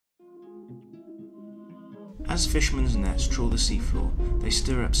As fishermen's nets trawl the seafloor, they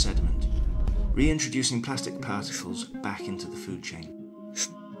stir up sediment, reintroducing plastic particles back into the food chain.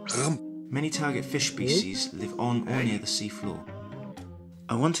 Many target fish species live on or near the seafloor.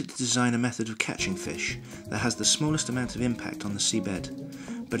 I wanted to design a method of catching fish that has the smallest amount of impact on the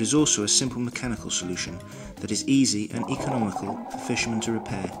seabed, but is also a simple mechanical solution that is easy and economical for fishermen to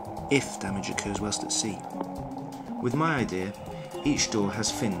repair if damage occurs whilst at sea. With my idea, each door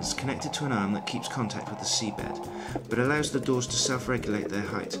has fins connected to an arm that keeps contact with the seabed, but allows the doors to self-regulate their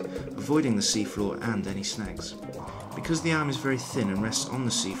height, avoiding the seafloor and any snags. Because the arm is very thin and rests on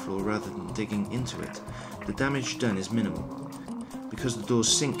the seafloor rather than digging into it, the damage done is minimal. Because the doors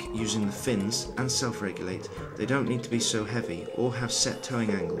sink using the fins and self-regulate, they don't need to be so heavy or have set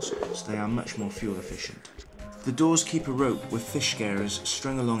towing angles, so they are much more fuel efficient. The doors keep a rope with fish scarers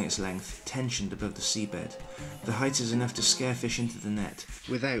strung along its length, tensioned above the seabed. The height is enough to scare fish into the net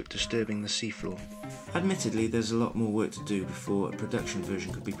without disturbing the seafloor. Admittedly, there's a lot more work to do before a production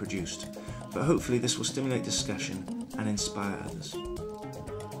version could be produced, but hopefully this will stimulate discussion and inspire others.